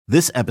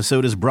This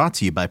episode is brought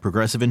to you by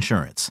Progressive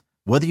Insurance.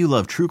 Whether you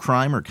love true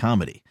crime or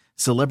comedy,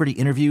 celebrity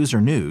interviews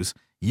or news,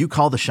 you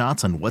call the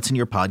shots on what's in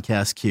your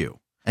podcast queue.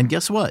 And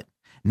guess what?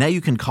 Now you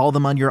can call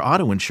them on your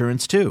auto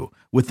insurance too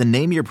with the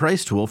Name Your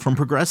Price tool from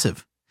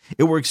Progressive.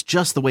 It works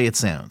just the way it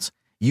sounds.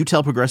 You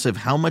tell Progressive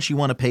how much you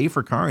want to pay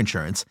for car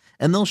insurance,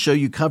 and they'll show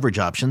you coverage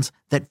options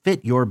that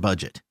fit your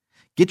budget.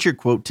 Get your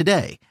quote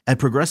today at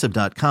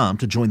Progressive.com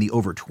to join the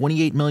over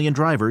 28 million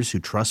drivers who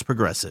trust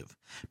Progressive.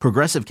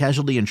 Progressive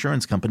Casualty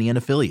Insurance Company and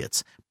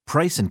Affiliates.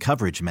 Price and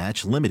coverage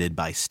match limited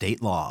by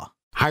state law.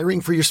 Hiring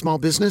for your small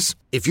business?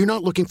 If you're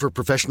not looking for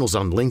professionals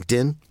on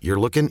LinkedIn, you're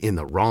looking in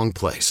the wrong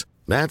place.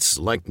 That's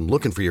like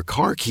looking for your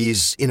car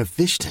keys in a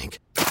fish tank.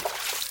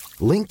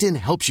 LinkedIn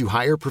helps you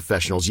hire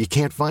professionals you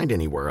can't find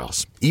anywhere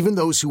else, even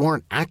those who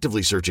aren't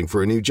actively searching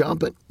for a new job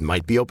but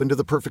might be open to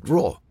the perfect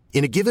role.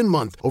 In a given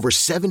month, over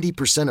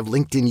 70% of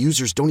LinkedIn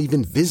users don't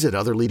even visit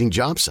other leading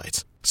job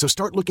sites. So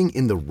start looking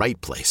in the right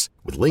place.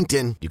 With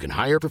LinkedIn, you can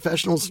hire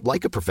professionals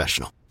like a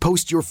professional.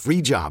 Post your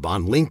free job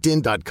on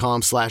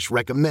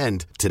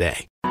linkedin.com/recommend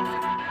today.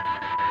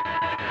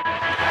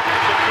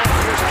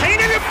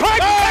 Keenan and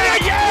Pike, and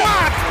it's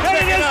blocked, and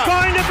it is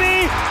going to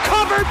be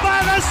covered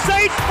by the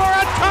Saints for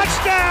a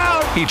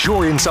touchdown. It's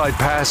your inside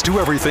pass to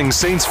everything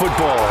Saints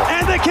football.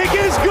 And the kick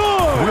is good.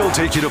 We'll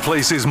take you to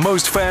places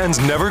most fans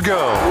never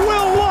go.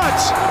 We'll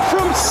watch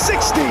from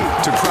 60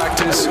 to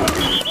practice,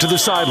 to the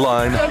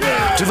sideline,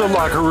 to the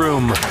locker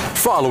room,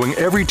 following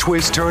every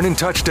twist, turn, and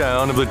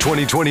touchdown of the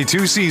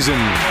 2022 season.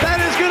 That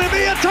is going to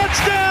be a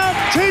touchdown.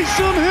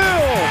 Taysom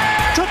Hill.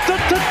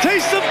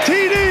 Taysom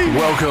TD.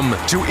 Welcome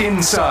to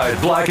Inside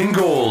Black and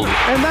Gold.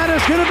 And that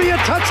is going to be a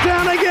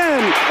touchdown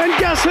again. And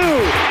guess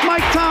who?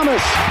 Mike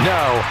Thomas.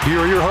 Now, here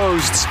are your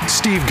hosts,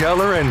 Steve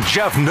Geller and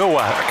Jeff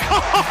Nowak.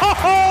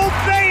 Oh,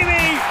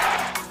 baby!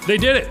 They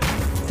did it.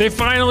 They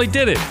finally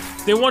did it.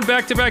 They won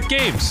back-to-back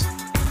games.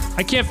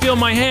 I can't feel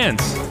my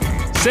hands.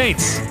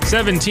 Saints,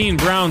 17,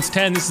 Browns,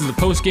 10. This is the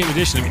post-game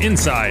edition of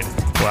Inside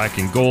Black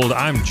and Gold.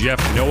 I'm Jeff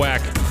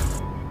Nowak.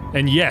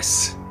 And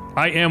yes,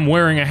 I am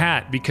wearing a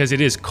hat because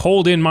it is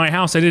cold in my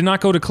house. I did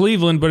not go to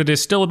Cleveland, but it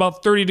is still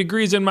about 30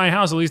 degrees in my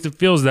house. At least it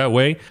feels that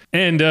way.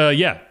 And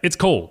yeah, it's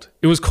cold.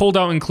 It was cold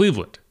out in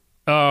Cleveland.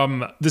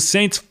 The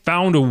Saints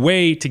found a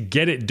way to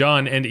get it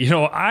done. And, you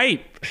know,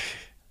 I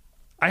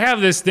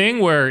have this thing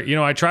where, you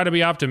know, I try to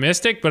be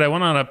optimistic, but I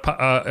went on a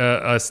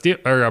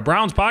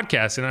Browns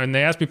podcast and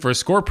they asked me for a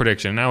score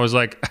prediction. And I was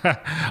like,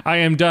 I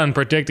am done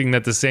predicting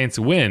that the Saints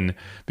win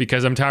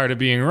because I'm tired of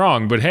being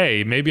wrong. But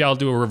hey, maybe I'll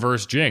do a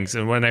reverse jinx.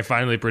 And when I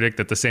finally predict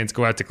that the Saints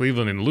go out to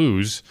Cleveland and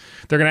lose,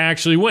 they're going to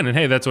actually win. And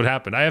hey, that's what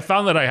happened. I have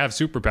found that I have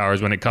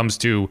superpowers when it comes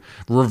to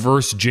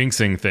reverse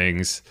jinxing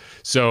things.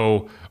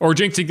 So, or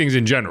jinxing things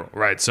in general,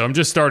 right? So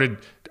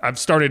I've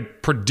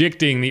started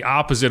predicting the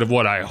opposite of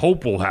what I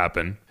hope will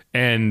happen.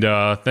 And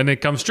then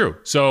it comes true.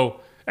 So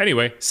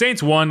anyway,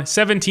 Saints won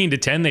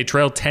 17-10. They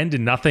trailed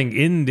 10-0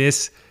 in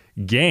this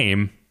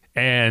game.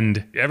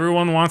 And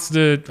everyone wants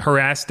to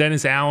harass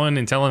Dennis Allen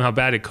and tell him how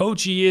bad a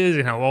coach he is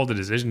and how all the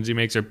decisions he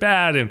makes are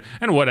bad and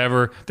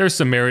whatever. There's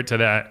some merit to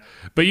that.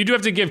 But you do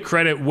have to give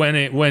credit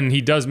when he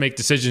does make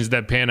decisions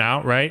that pan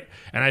out, right?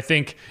 And I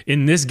think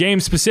in this game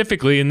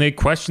specifically, and they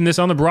questioned this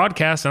on the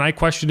broadcast, and I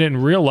questioned it in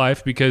real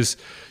life because,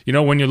 you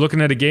know, when you're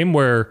looking at a game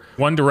where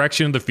one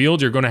direction of the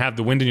field, you're going to have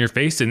the wind in your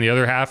face, and the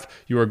other half,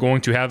 you are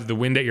going to have the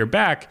wind at your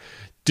back,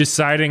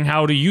 deciding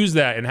how to use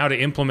that and how to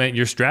implement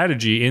your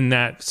strategy in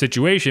that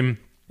situation,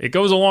 it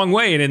goes a long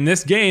way. And in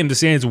this game, the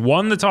Saints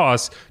won the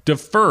toss,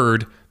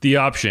 deferred the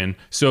option.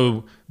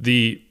 So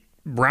the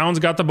Browns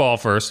got the ball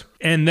first,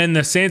 and then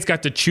the Saints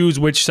got to choose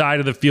which side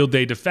of the field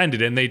they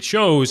defended, and they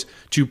chose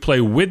to play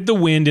with the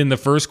wind in the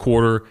first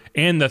quarter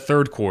and the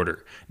third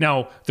quarter.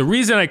 Now, the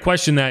reason I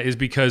question that is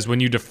because when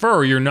you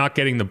defer, you're not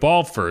getting the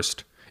ball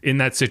first in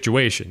that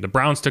situation. The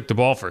Browns took the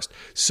ball first.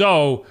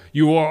 So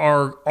you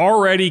are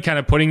already kind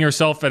of putting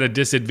yourself at a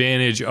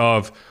disadvantage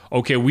of,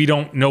 okay, we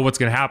don't know what's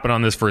going to happen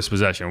on this first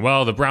possession.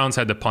 Well, the Browns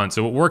had to punt,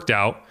 so it worked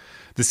out.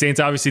 The Saints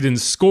obviously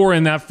didn't score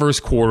in that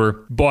first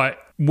quarter, but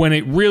when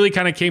it really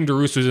kind of came to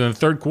roost was in the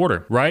third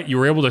quarter, right? You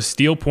were able to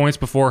steal points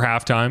before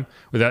halftime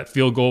with that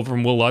field goal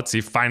from Will Lutz.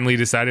 He finally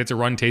decided to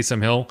run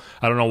Taysom Hill.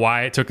 I don't know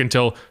why it took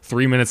until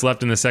 3 minutes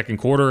left in the second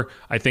quarter.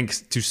 I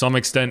think to some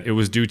extent it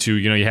was due to,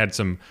 you know,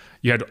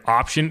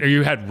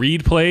 you had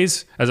read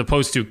plays as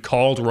opposed to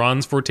called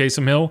runs for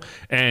Taysom Hill,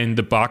 and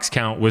the box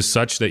count was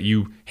such that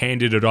you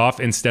handed it off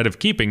instead of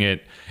keeping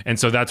it. And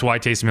so that's why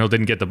Taysom Hill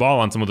didn't get the ball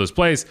on some of those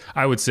plays.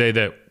 I would say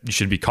that you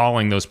should be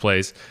calling those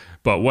plays,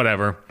 but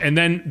whatever. And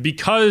then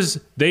because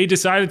they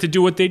decided to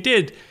do what they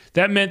did,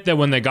 that meant that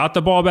when they got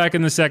the ball back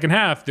in the second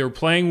half, they were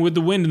playing with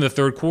the wind in the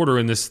third quarter.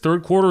 And this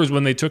third quarter is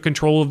when they took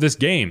control of this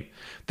game.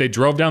 They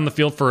drove down the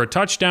field for a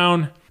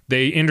touchdown.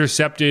 They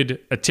intercepted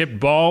a tipped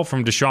ball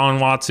from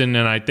Deshaun Watson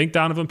and I think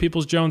Donovan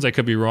Peoples-Jones. I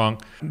could be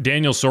wrong.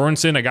 Daniel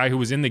Sorensen, a guy who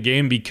was in the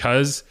game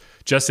because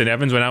Justin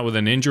Evans went out with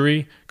an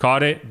injury,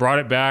 caught it, brought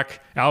it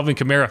back. Alvin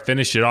Kamara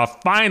finished it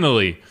off.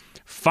 Finally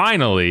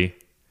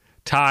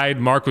tied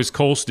Marquise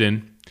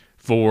Colston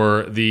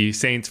for the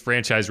Saints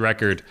franchise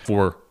record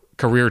for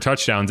career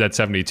touchdowns at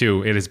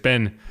 72. It has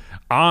been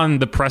on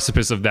the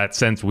precipice of that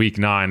since week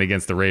 9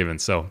 against the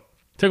Ravens. So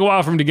it took a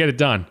while for him to get it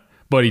done,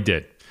 but he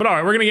did. But all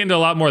right, we're going to get into a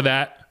lot more of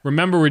that.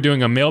 Remember, we're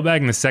doing a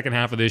mailbag in the second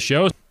half of this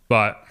show.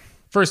 But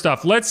first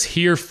off, let's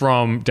hear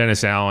from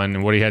Dennis Allen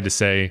and what he had to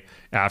say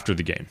after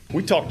the game.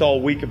 We talked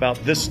all week about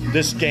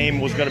this game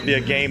was going to be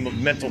a game of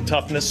mental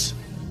toughness.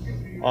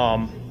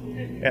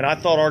 And I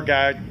thought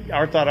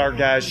our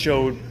guys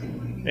showed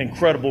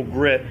incredible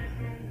grit.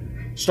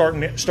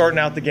 Starting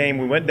out the game,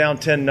 we went down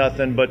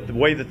 10-0, but the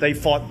way that they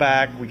fought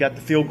back, we got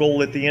the field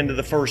goal at the end of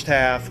the first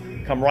half,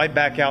 come right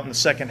back out in the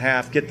second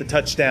half, get the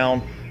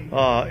touchdown,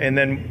 and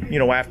then,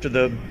 after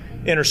the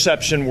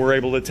interception, we're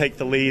able to take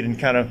the lead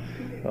and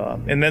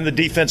and then the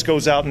defense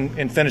goes out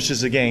and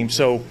finishes the game.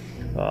 So,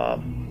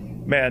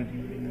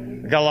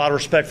 man, I got a lot of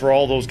respect for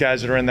all those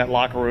guys that are in that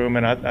locker room,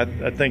 and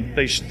I think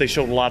they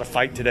showed a lot of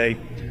fight today.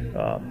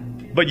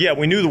 But yeah,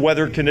 we knew the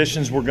weather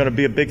conditions were going to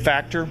be a big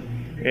factor,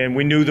 and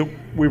we knew that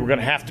we were going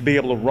to have to be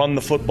able to run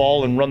the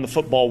football and run the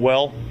football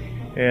well.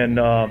 And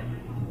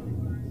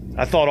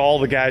I thought all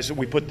the guys that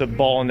we put the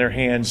ball in their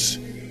hands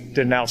did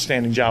an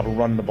outstanding job of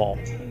running the ball.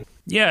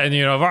 Yeah, and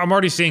I'm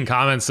already seeing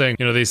comments saying,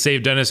 they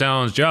saved Dennis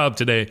Allen's job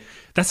today.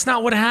 That's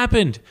not what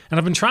happened. And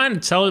I've been trying to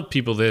tell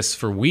people this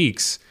for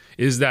weeks,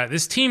 is that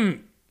this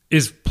team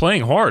is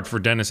playing hard for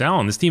Dennis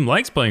Allen. This team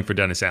likes playing for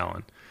Dennis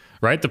Allen,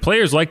 right? The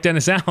players like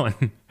Dennis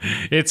Allen.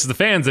 It's the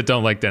fans that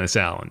don't like Dennis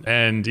Allen.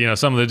 And,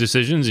 some of the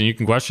decisions, and you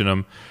can question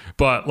them.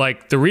 But,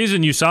 the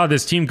reason you saw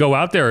this team go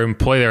out there and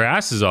play their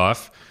asses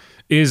off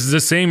is the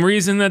same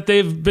reason that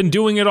they've been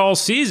doing it all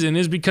season,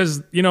 is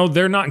because,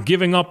 they're not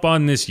giving up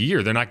on this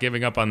year. They're not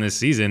giving up on this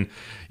season.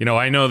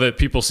 I know that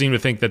people seem to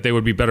think that they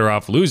would be better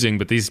off losing,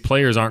 but these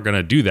players aren't going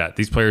to do that.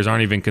 These players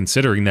aren't even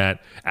considering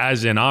that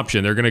as an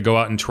option. They're going to go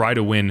out and try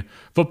to win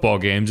football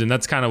games, and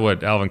that's kind of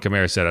what Alvin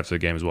Kamara said after the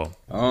game as well.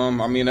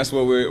 That's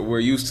what we're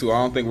used to.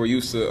 I don't think we're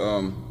used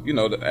to,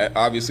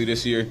 obviously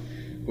this year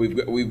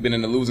we've been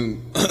in the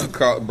losing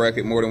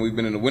bracket more than we've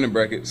been in the winning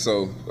bracket.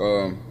 So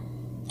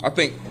I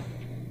think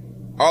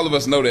all of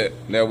us know that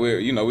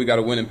we got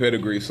a winning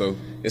pedigree, so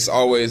it's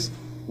always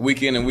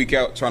week in and week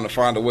out trying to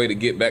find a way to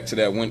get back to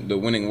the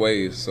winning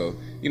ways. So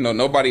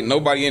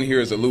nobody in here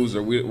is a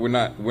loser. We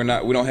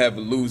don't have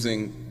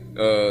losing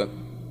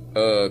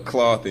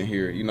cloth in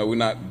here. We're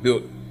not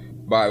built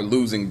by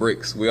losing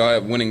bricks. We all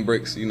have winning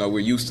bricks. We're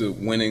used to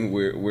winning.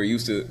 We're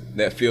used to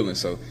that feeling.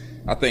 So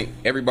I think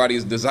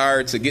everybody's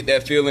desire to get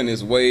that feeling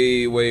is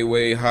way, way,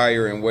 way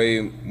higher and way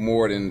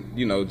more than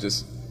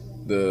just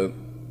the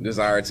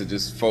desire to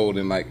just fold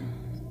and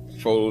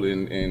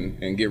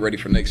get ready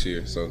for next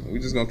year. So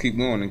we're just gonna keep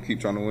going and keep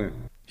trying to win.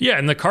 Yeah,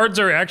 and the Cards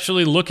are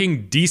actually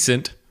looking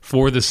decent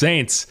for the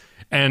Saints,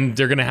 and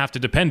they're gonna have to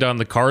depend on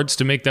the Cards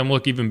to make them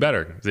look even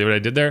better. See what I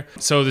did there?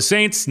 So the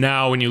Saints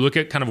now, when you look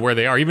at kind of where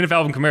they are, even if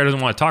Alvin Kamara doesn't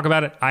want to talk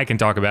about it, I can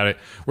talk about it,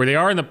 where they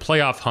are in the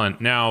playoff hunt.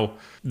 Now,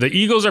 the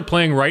Eagles are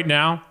playing right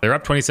now. They're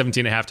up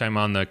 20-17 at halftime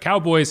on the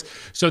Cowboys.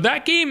 So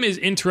that game is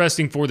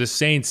interesting for the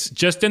Saints,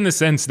 just in the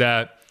sense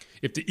that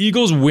if the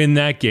Eagles win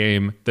that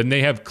game, then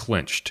they have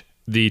clinched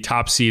the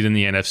top seed in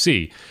the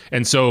NFC.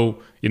 And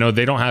so,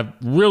 they don't have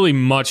really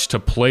much to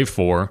play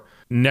for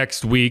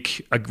next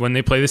week when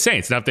they play the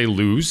Saints. Now, if they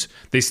lose,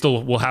 they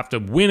still will have to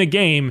win a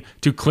game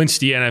to clinch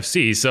the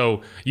NFC.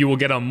 So you will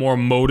get a more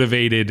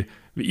motivated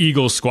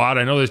Eagles squad.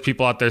 I know there's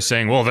people out there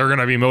saying, well, they're going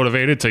to be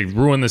motivated to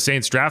ruin the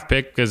Saints draft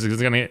pick because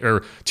it's going to,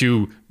 or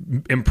to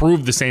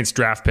improve the Saints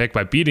draft pick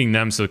by beating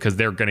them. So because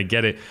they're going to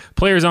get it.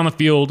 Players on the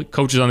field,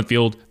 coaches on the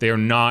field, they are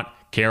not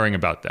caring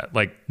about that.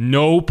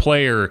 No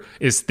player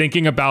is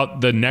thinking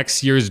about the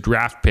next year's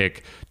draft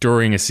pick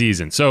during a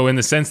season. So in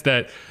the sense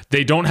that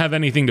they don't have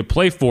anything to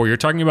play for, you're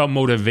talking about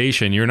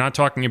motivation. You're not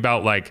talking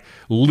about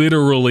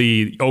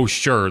literally, oh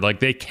sure,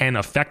 they can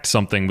affect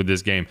something with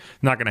this game.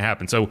 Not going to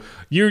happen. So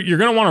you're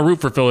going to want to root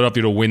for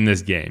Philadelphia to win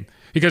this game.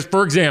 Because,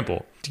 for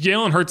example,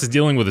 Jalen Hurts is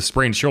dealing with a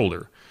sprained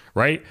shoulder,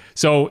 right?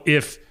 So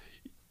if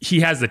he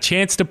has the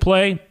chance to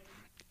play,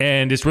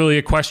 and it's really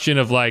a question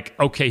of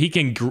okay, he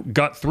can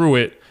gut through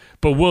it,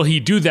 but will he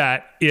do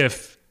that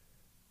if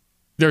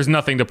there's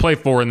nothing to play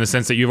for in the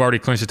sense that you've already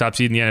clinched the top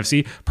seed in the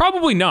NFC?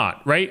 Probably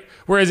not, right?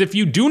 Whereas if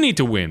you do need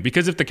to win,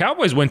 because if the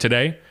Cowboys win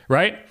today,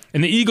 right,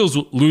 and the Eagles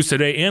lose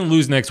today and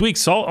lose next week,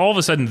 so all of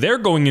a sudden they're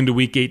going into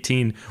Week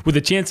 18 with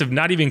a chance of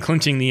not even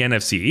clinching the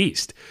NFC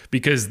East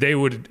because they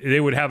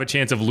would have a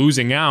chance of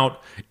losing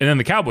out, and then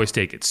the Cowboys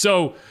take it.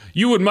 So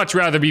you would much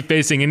rather be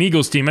facing an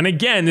Eagles team. And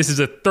again, this is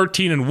a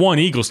 13-1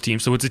 Eagles team,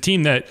 so it's a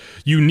team that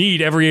you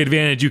need every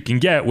advantage you can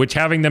get, which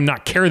having them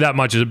not care that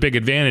much is a big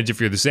advantage if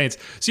you're the Saints.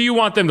 So you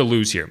want them to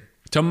lose here.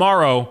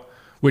 Tomorrow,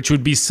 which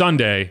would be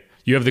Sunday,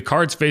 You have the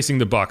Cards facing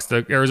the Bucks,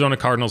 the Arizona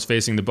Cardinals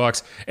facing the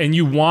Bucks, and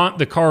you want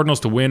the Cardinals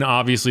to win.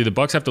 Obviously, the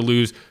Bucks have to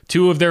lose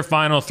 2 of their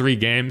final 3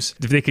 games.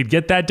 If they could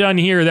get that done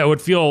here, that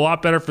would feel a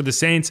lot better for the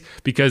Saints,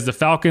 because the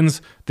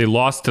Falcons, they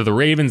lost to the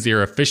Ravens. They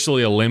are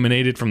officially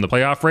eliminated from the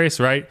playoff race,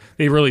 right?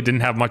 They really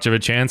didn't have much of a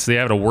chance. They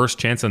had a worse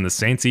chance than the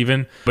Saints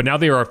even, but now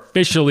they are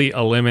officially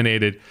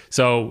eliminated.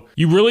 So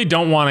you really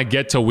don't want to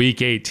get to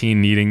week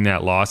 18 needing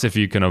that loss if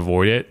you can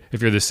avoid it.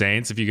 If you're the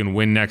Saints, if you can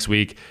win next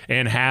week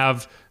and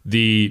have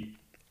the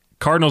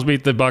Cardinals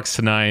beat the Bucks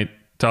Sunday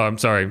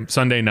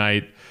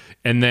night,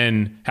 and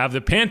then have the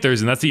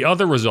Panthers, and that's the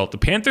other result. The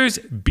Panthers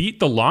beat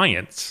the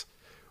Lions,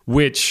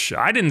 which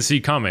I didn't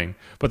see coming,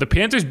 but the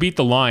Panthers beat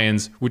the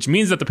Lions, which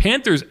means that the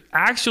Panthers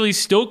actually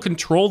still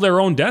control their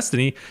own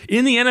destiny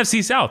in the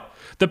NFC South.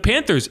 The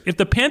Panthers, if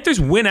the Panthers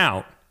win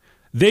out,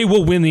 they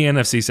will win the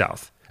NFC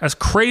South. As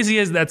crazy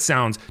as that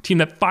sounds, team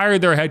that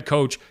fired their head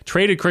coach,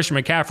 traded Christian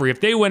McCaffrey, if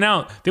they win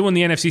out, they win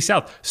the NFC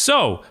South.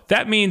 So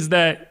that means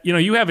that,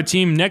 you have a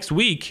team next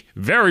week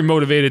very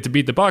motivated to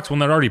beat the Bucs when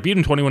they already beat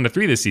them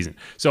 21-3 this season.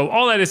 So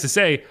all that is to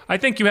say, I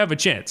think you have a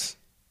chance.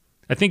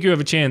 I think you have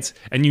a chance,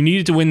 and you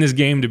needed to win this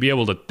game to be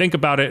able to think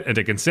about it and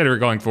to consider it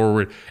going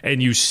forward,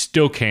 and you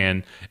still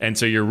can. And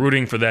so you're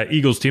rooting for that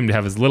Eagles team to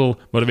have as little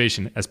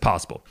motivation as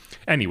possible.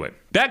 Anyway,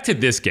 back to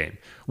this game,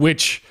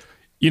 which,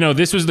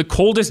 this was the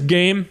coldest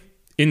game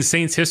in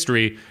Saints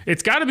history.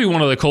 It's got to be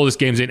one of the coldest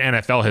games in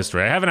NFL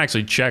history. I haven't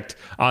actually checked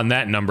on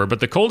that number, but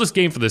the coldest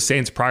game for the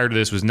Saints prior to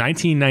this was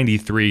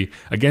 1993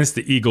 against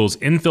the Eagles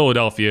in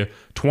Philadelphia,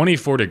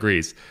 24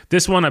 degrees.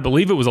 This one, I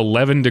believe it was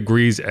 11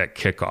 degrees at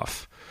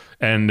kickoff.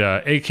 And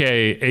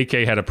AK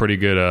had a pretty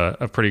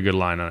good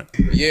line on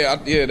it. Yeah,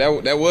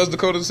 that was the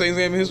coldest Saints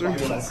game in history.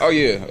 Oh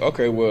yeah,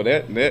 okay, well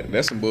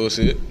that's some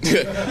bullshit.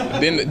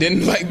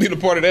 didn't like being a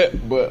part of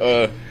that,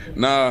 but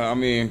nah, I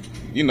mean,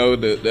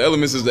 the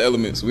elements is the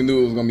elements. We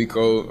knew it was gonna be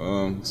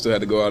cold. Still had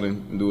to go out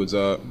and do a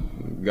job.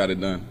 Got it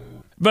done.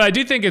 But I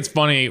do think it's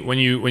funny when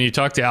you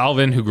talk to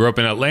Alvin, who grew up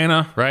in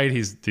Atlanta, right?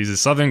 He's a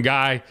Southern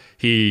guy.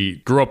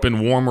 He grew up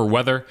in warmer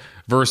weather,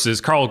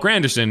 versus Carl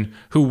Granderson,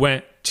 who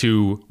went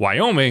to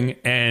Wyoming,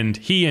 and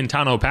he and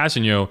Tano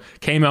Passanio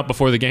came out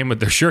before the game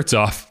with their shirts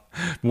off,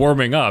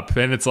 warming up.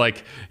 And it's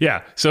like,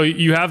 yeah, so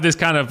you have this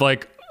kind of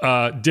like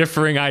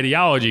differing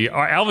ideology.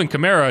 Alvin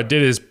Kamara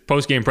did his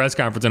post-game press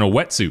conference in a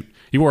wetsuit.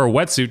 He wore a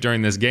wetsuit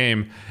during this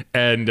game,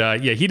 and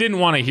he didn't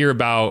want to hear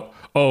about,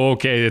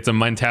 it's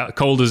a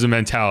cold is a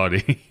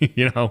mentality.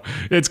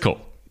 It's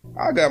cold.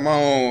 I got my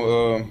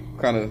own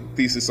kind of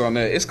thesis on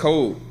that. It's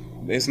cold.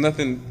 It's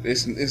nothing.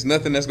 It's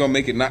nothing that's gonna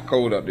make it not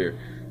cold out there.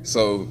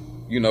 So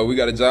we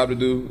got a job to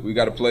do. We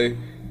got to play.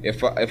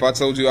 If I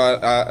told you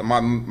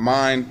my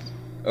mind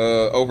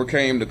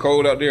overcame the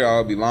cold out there,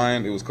 I'll be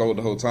lying. It was cold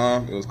the whole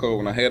time. It was cold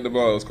when I had the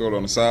ball. It was cold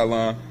on the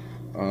sideline.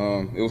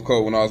 It was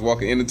cold when I was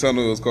walking in the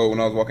tunnel. It was cold when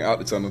I was walking out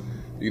the tunnel.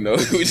 We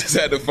just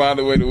had to find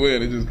a way to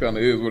win. It just kind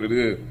of is what it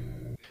is.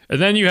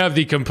 And then you have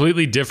the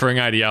completely differing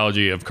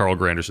ideology of Carl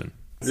Granderson.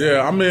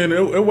 Yeah, I mean,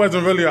 it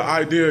wasn't really an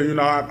idea.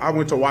 I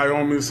went to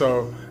Wyoming,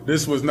 so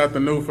this was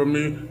nothing new for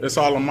me. It's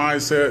all a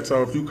mindset.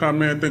 So if you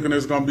come in thinking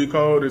it's going to be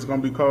cold, it's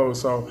going to be cold.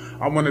 So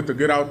I wanted to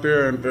get out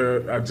there and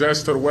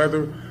adjust to the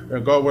weather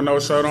and go with no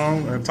shirt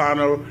on. And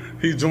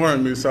Tano, he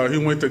joined me. So he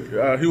was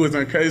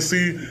in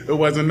KC. It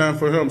wasn't nothing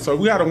for him. So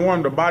we had to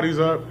warm the bodies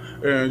up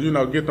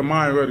and, get the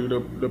mind ready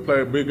to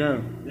play a big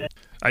game.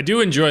 I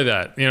do enjoy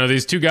that.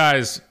 These two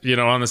guys,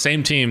 on the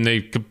same team,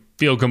 they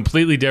feel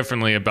completely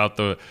differently about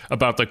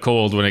the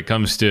cold when it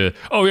comes to,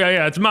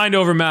 it's mind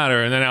over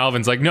matter. And then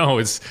Alvin's like, no,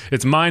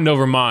 it's mind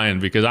over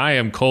mind, because I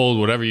am cold,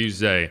 whatever you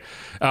say.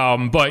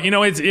 But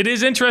it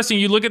is interesting.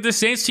 You look at the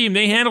Saints team;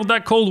 they handled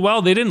that cold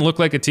well. They didn't look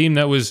like a team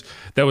that was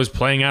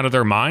playing out of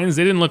their minds.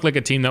 They didn't look like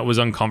a team that was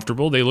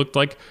uncomfortable. They looked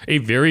like a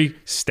very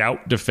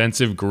stout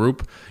defensive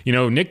group.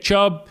 Nick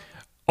Chubb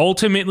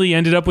ultimately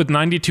ended up with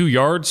 92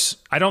 yards.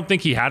 I don't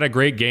think he had a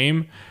great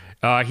game.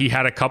 He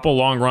had a couple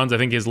long runs. I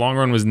think his long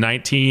run was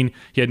 19.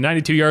 He had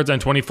 92 yards on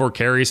 24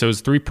 carries, so it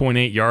was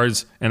 3.8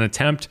 yards an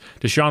attempt.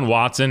 Deshaun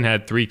Watson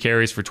had 3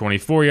 carries for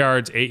 24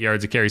 yards, 8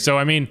 yards a carry. So,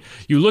 I mean,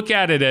 you look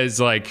at it as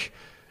like,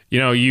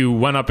 you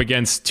went up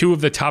against 2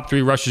 of the top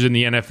 3 rushers in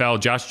the NFL,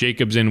 Josh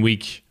Jacobs in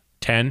week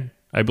 10,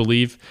 I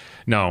believe.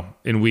 No,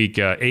 in week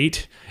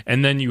 8.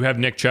 And then you have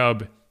Nick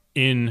Chubb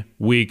in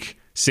week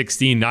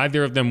 16.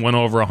 Neither of them went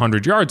over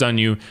 100 yards on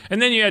you.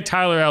 And then you had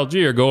Tyler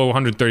Algier go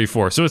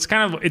 134. So it's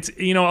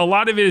a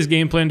lot of it is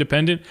game plan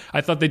dependent.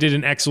 I thought they did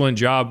an excellent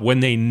job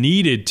when they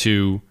needed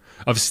to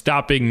of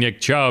stopping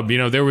Nick Chubb.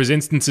 There was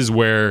instances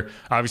where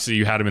obviously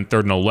you had him in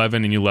 3rd and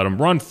 11 and you let him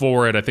run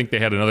for it. I think they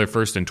had another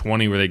 1st and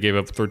 20 where they gave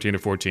up 13 to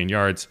 14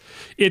 yards.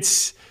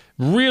 It's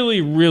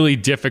really, really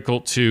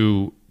difficult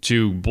to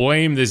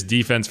blame this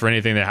defense for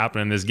anything that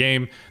happened in this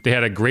game. They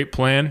had a great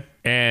plan,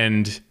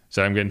 and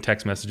so I'm getting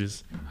text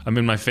messages. I'm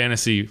in my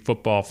fantasy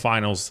football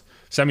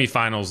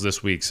semifinals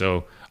this week,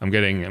 so I'm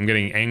getting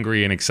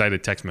angry and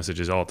excited text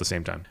messages all at the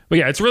same time. But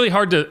yeah, it's really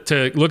hard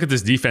to look at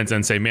this defense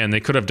and say, man,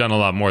 they could have done a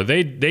lot more.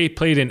 They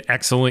played an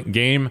excellent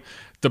game.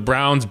 The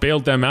Browns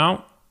bailed them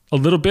out. a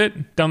little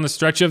bit down the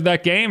stretch of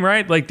that game,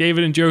 right? Like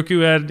David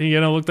Njoku had,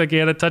 looked like he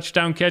had a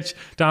touchdown catch.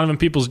 Donovan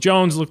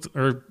Peoples-Jones looked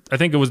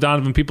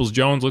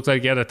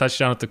like he had a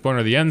touchdown at the corner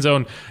of the end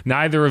zone.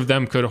 Neither of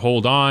them could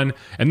hold on.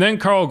 And then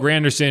Carl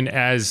Granderson,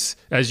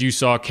 as you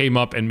saw, came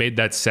up and made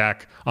that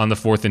sack on the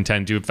 4th and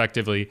 10 to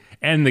effectively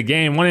end the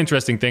game. One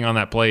interesting thing on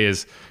that play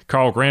is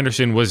Carl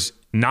Granderson was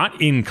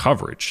not in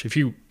coverage. If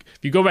you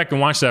go back and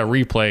watch that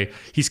replay,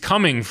 he's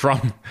coming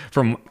from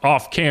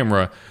off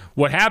camera.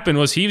 What happened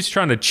was he was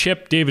trying to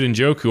chip David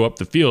Njoku up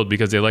the field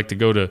because they like to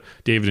go to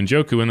David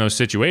Njoku in those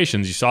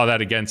situations. You saw that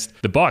against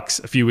the Bucks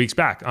a few weeks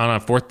back on a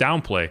 4th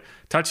down play.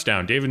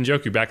 Touchdown, David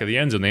Njoku back at the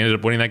end zone. They ended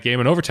up winning that game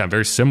in overtime.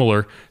 Very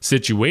similar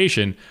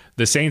situation.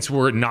 The Saints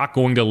were not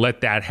going to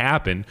let that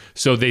happen,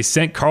 so they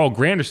sent Carl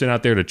Granderson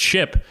out there to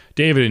chip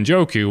David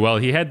Njoku. Well,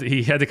 he had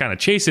to kind of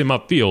chase him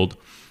upfield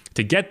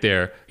to get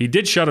there. He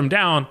did shut him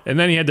down, and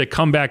then he had to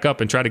come back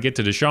up and try to get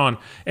to Deshaun,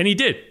 and he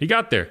did. He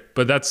got there,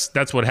 but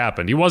that's what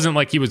happened. He wasn't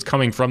like he was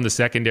coming from the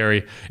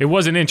secondary. It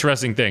was an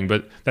interesting thing,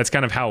 but that's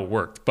kind of how it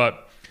worked.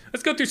 But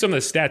let's go through some of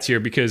the stats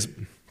here because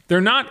they're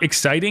not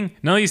exciting.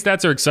 None of these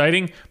stats are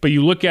exciting, but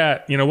you look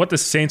at what the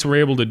Saints were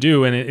able to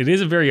do, and it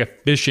is a very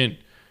efficient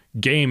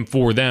game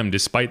for them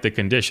despite the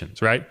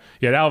conditions, right?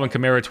 You had Alvin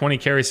Kamara, 20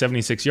 carries,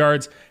 76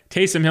 yards.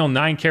 Taysom Hill,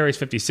 9 carries,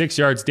 56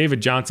 yards.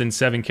 David Johnson,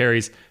 7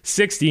 carries,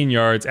 16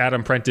 yards.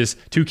 Adam Prentice,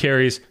 2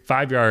 carries,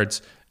 5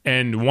 yards,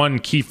 and 1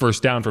 key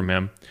first down from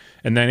him.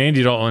 And then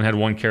Andy Dalton had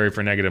 1 carry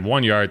for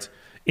 -1 yards.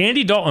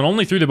 Andy Dalton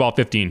only threw the ball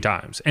 15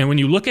 times. And when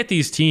you look at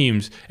these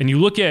teams and you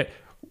look at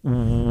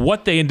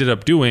what they ended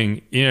up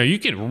doing, you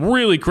can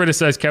really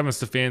criticize Kevin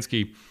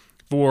Stefanski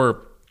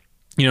for,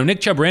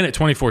 Nick Chubb ran it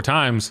 24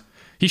 times.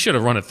 He should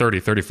have run it 30,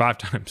 35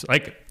 times.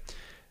 Like,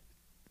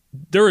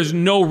 there is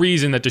no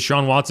reason that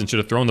Deshaun Watson should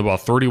have thrown the ball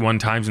 31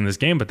 times in this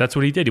game, but that's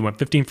what he did. He went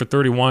 15 for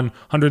 31,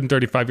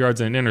 135 yards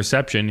and an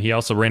interception. He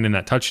also ran in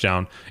that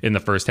touchdown in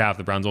the first half,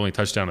 the Browns' only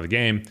touchdown of the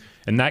game.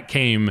 And that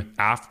came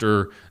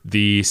after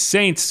the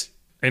Saints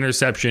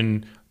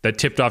interception that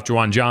tipped off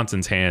Juwan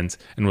Johnson's hands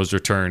and was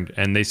returned,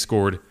 and they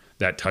scored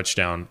that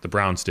touchdown, the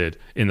Browns did,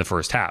 in the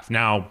first half.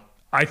 Now,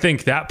 I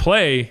think that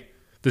play,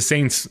 the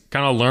Saints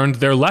kind of learned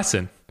their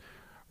lesson,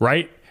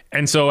 right?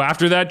 And so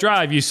after that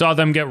drive, you saw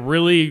them get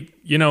really,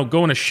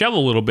 go in a shell a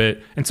little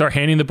bit and start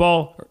handing the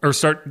ball or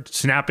start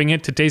snapping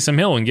it to Taysom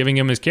Hill and giving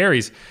him his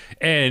carries.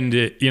 And,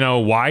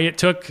 why it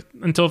took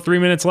until 3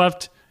 minutes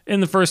left in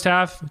the first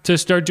half to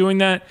start doing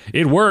that?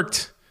 It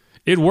worked.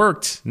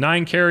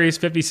 9 carries,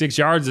 56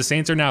 yards. The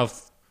Saints are now,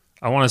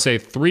 I want to say,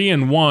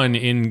 3-1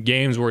 in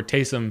games where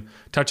Taysom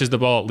touches the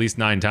ball at least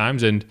 9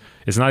 times. And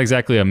it's not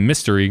exactly a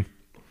mystery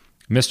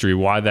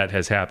why that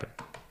has happened.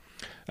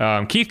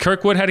 Keith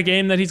Kirkwood had a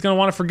game that he's going to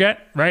want to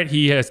forget, right?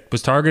 He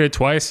was targeted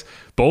twice.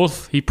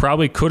 Both he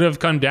probably could have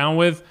come down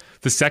with.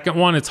 The second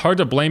one, it's hard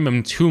to blame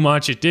him too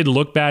much. It did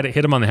look bad. It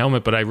hit him on the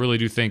helmet, but I really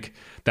do think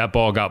that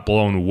ball got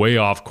blown way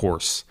off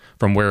course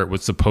from where it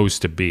was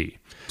supposed to be.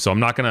 So I'm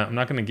not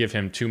gonna give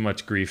him too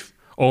much grief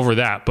over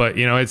that. But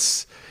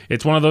it's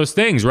one of those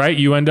things, right?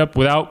 You end up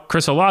without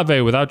Chris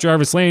Olave, without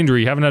Jarvis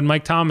Landry. You haven't had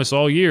Mike Thomas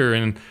all year,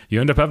 and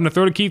you end up having to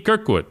throw to Keith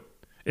Kirkwood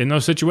in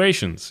those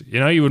situations.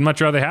 You would much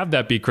rather have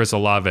that be Chris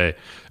Olave.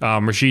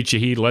 Rashid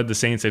Shaheed led the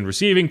Saints in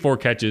receiving, 4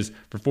 catches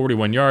for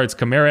 41 yards.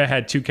 Kamara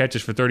had 2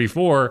 catches for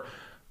 34,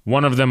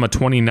 one of them a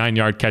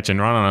 29-yard catch and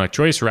run on a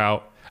choice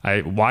route.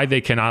 Why they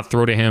cannot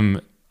throw to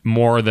him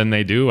more than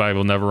they do, I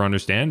will never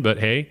understand. But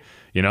hey,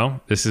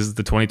 this is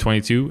the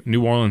 2022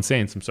 New Orleans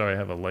Saints. I'm sorry, I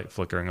have a light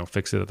flickering. I'll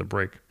fix it at the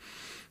break.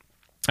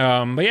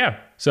 But yeah,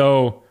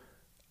 so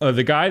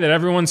the guy that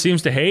everyone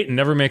seems to hate and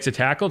never makes a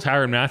tackle,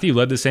 Tyrann Mathieu,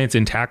 led the Saints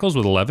in tackles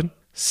with 11.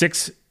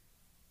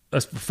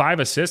 5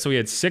 assists, so he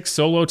had 6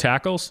 solo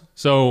tackles.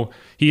 So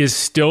he is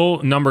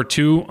still number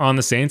 2 on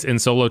the Saints in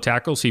solo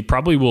tackles. He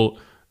will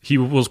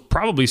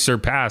probably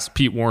surpass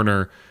Pete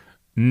Werner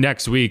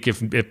next week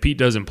if Pete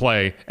doesn't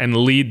play and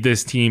lead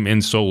this team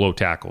in solo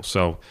tackles.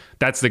 So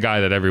that's the guy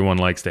that everyone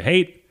likes to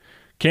hate.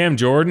 Cam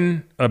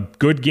Jordan, a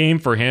good game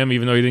for him,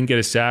 even though he didn't get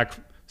a sack.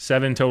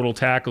 7 total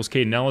tackles.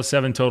 Caden Ellis,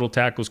 7 total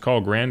tackles.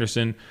 Carl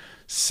Granderson,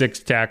 6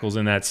 tackles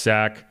in that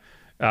sack.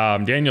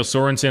 Daniel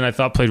Sorensen, I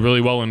thought, played really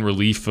well in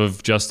relief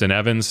of Justin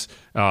Evans.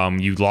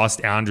 You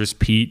lost Andres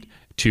Pete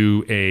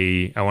to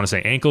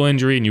ankle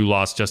injury, and you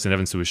lost Justin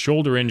Evans to a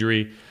shoulder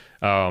injury.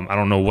 I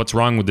don't know what's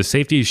wrong with the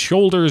safety's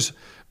shoulders,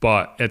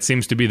 but it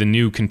seems to be the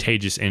new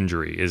contagious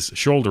injury is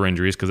shoulder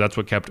injuries, because that's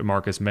what kept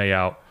Marcus May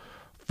out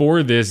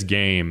for this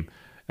game.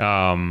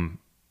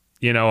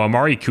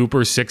 Amari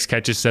Cooper, 6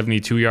 catches,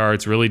 72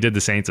 yards, really did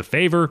the Saints a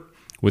favor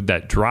with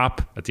that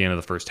drop at the end of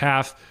the first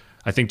half.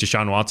 I think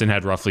Deshaun Watson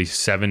had roughly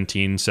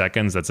 17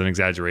 seconds. That's an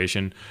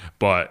exaggeration.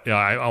 But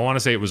I want to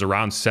say it was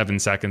around 7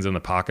 seconds in the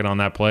pocket on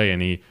that play,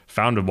 and he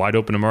found a wide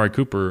open Amari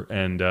Cooper,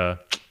 and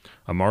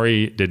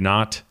Amari did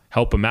not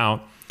help him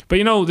out. But,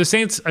 the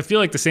Saints, I feel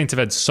like the Saints have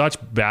had such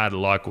bad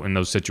luck in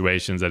those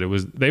situations that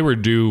they were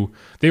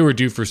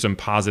due for some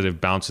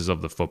positive bounces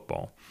of the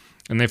football.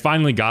 And they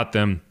finally got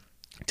them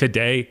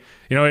today.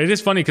 It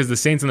is funny because the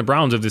Saints and the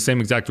Browns have the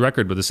same exact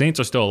record, but the Saints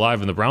are still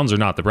alive and the Browns are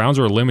not. The Browns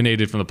were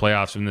eliminated from the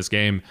playoffs in this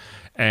game.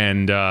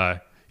 And,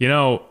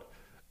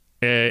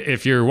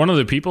 if you're one of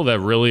the people that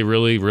really,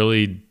 really,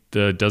 really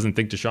doesn't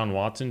think Deshaun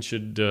Watson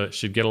should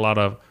get a lot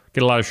of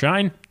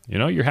shine,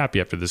 you're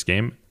happy after this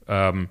game.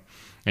 And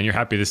you're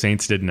happy the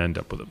Saints didn't end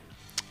up with him.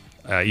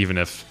 Even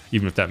if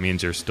that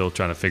means you're still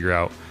trying to figure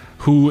out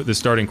who the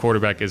starting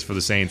quarterback is for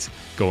the Saints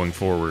going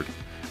forward.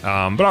 But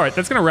all right,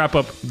 that's going to wrap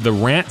up the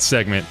rant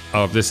segment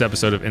of this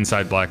episode of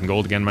Inside Black and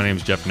Gold. Again, my name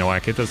is Jeff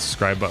Nowak. Hit that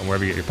subscribe button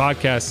wherever you get your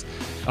podcasts.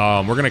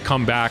 We're going to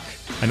come back.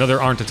 I know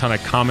there aren't a ton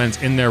of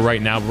comments in there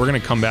right now, but we're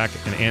going to come back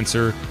and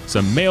answer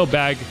some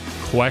mailbag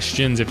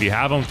questions. If you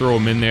have them, throw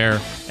them in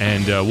there,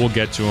 and we'll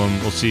get to them.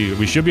 We'll see.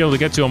 We should be able to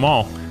get to them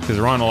all because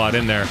there aren't a lot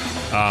in there.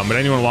 But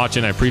anyone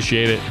watching, I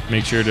appreciate it.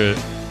 Make sure to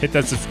hit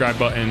that subscribe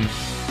button.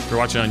 If you're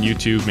watching on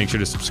YouTube, make sure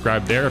to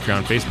subscribe there. If you're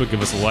on Facebook,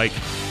 give us a like.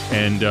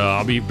 And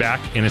I'll be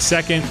back in a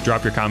second.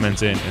 Drop your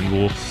comments in, and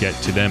we'll get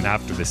to them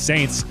after the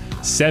Saints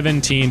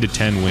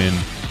 17-10 win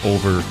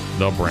over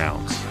the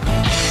Browns.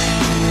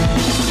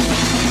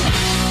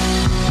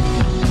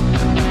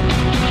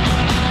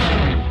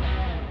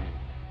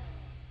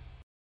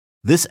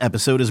 This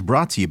episode is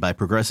brought to you by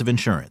Progressive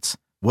Insurance.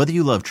 Whether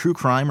you love true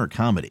crime or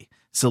comedy,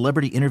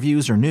 celebrity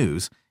interviews or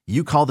news,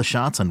 you call the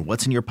shots on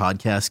what's in your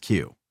podcast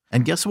queue.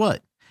 And guess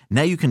what?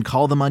 Now you can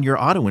call them on your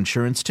auto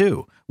insurance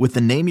too with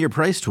the Name Your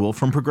Price tool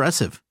from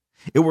Progressive.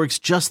 It works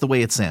just the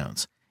way it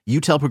sounds. You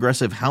tell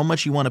Progressive how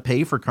much you want to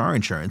pay for car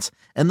insurance,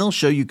 and they'll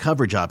show you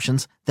coverage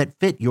options that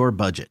fit your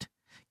budget.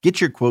 Get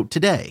your quote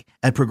today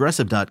at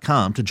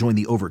Progressive.com to join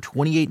the over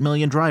 28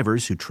 million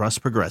drivers who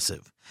trust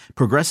Progressive.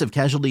 Progressive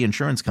Casualty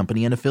Insurance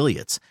Company and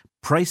Affiliates.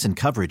 Price and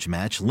coverage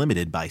match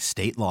limited by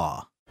state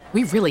law.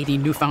 We really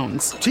need new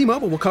phones.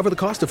 T-Mobile will cover the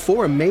cost of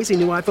 4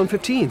 amazing new iPhone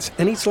 15s,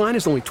 and each line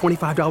is only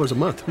 $25 a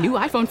month. New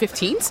iPhone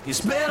 15s?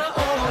 It's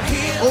better over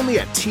here. Only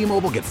at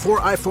T-Mobile, get 4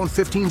 iPhone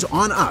 15s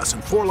on us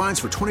and 4 lines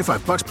for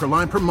 $25 per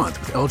line per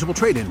month with eligible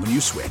trade-in when you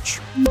switch.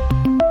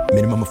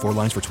 Minimum of 4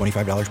 lines for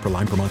 $25 per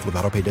line per month with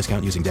autopay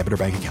discount using debit or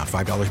bank account.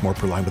 $5 more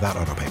per line without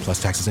autopay,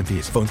 plus taxes and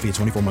fees. Phone fee at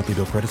 24 monthly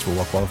bill credits for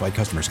well-qualified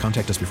customers.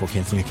 Contact us before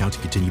canceling account to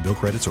continue bill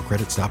credits or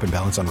credit stop and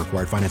balance on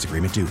required finance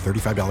agreement due.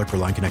 $35 per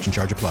line connection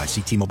charge applies.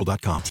 See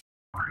T-Mobile.com.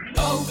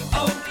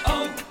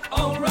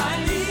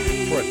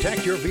 O'Reilly.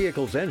 Protect your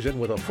vehicle's engine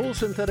with a full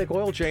synthetic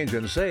oil change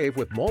and save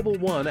with Mobil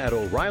 1 at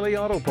O'Reilly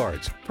Auto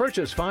Parts.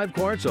 Purchase 5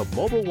 quarts of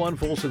Mobil 1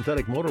 full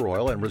synthetic motor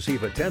oil and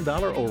receive a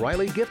 $10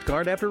 O'Reilly gift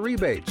card after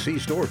rebate. See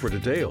store for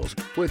details.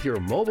 With your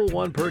Mobil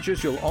 1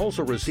 purchase, you'll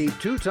also receive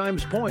 2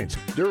 times points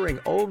during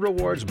O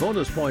Rewards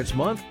Bonus Points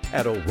Month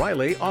at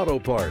O'Reilly Auto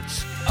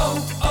Parts.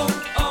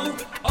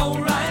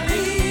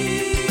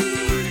 O'Reilly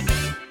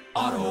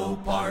Auto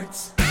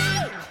Parts.